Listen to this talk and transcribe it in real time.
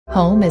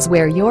Home is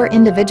where your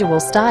individual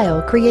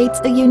style creates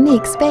a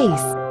unique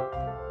space.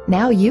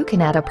 Now you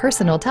can add a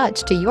personal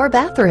touch to your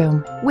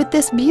bathroom with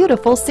this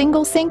beautiful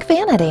single sink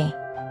vanity.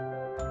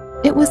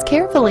 It was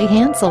carefully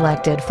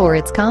hand-selected for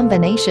its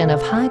combination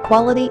of high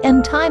quality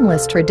and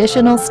timeless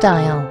traditional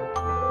style.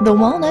 The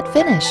walnut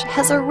finish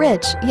has a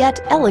rich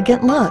yet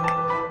elegant look,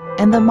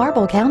 and the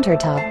marble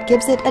countertop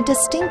gives it a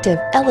distinctive,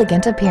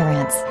 elegant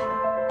appearance.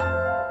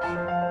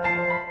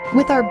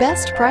 With our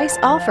best price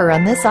offer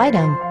on this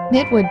item,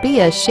 it would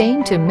be a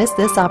shame to miss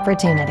this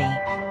opportunity.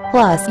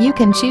 Plus, you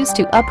can choose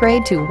to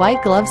upgrade to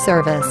white glove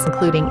service,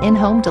 including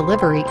in-home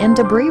delivery and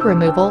debris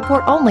removal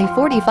for only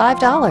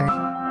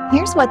 $45.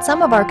 Here's what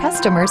some of our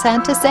customers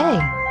had to say.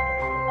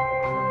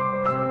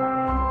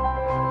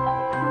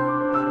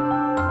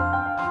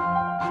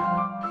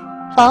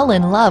 Fall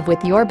in love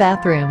with your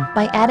bathroom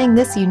by adding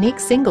this unique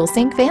single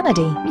sink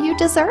vanity. You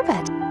deserve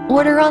it.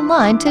 Order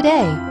online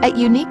today at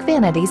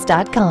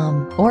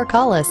uniquevanities.com or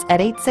call us at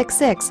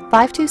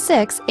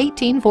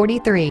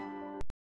 866-526-1843.